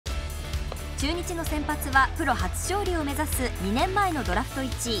中日の先発はプロ初勝利を目指す2年前のドラフト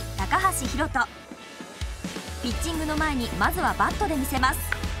1位高橋宏斗。ピッチングの前にまずはバットで見せます。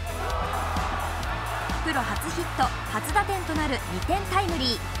プロ初ヒット初打点となる2点タイムリ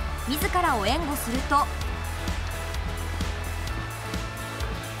ー。自らを援護すると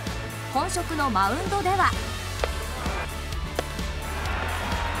本職のマウンドでは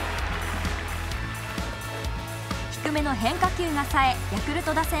低めの変化球が冴え、ヤクル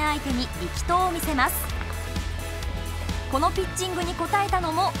ト打線相手に力投を見せます。このピッチングに応えた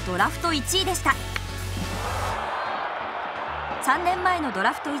のもドラフト1位でした。3年前のド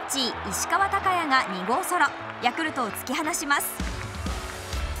ラフト1位石川昂弥が2号ソロ、ヤクルトを突き放します。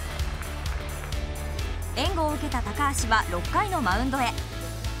援護を受けた高橋は6回のマウンドへ。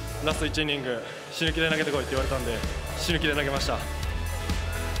ラスト1イニング死ぬ気で投げてこいって言われたんで、死ぬ気で投げました。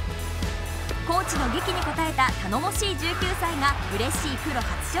コーチの檄に応えた頼もしい19歳が嬉しいプロ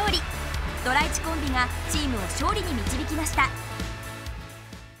初勝利。ドラ1コンビがチームを勝利に導きました。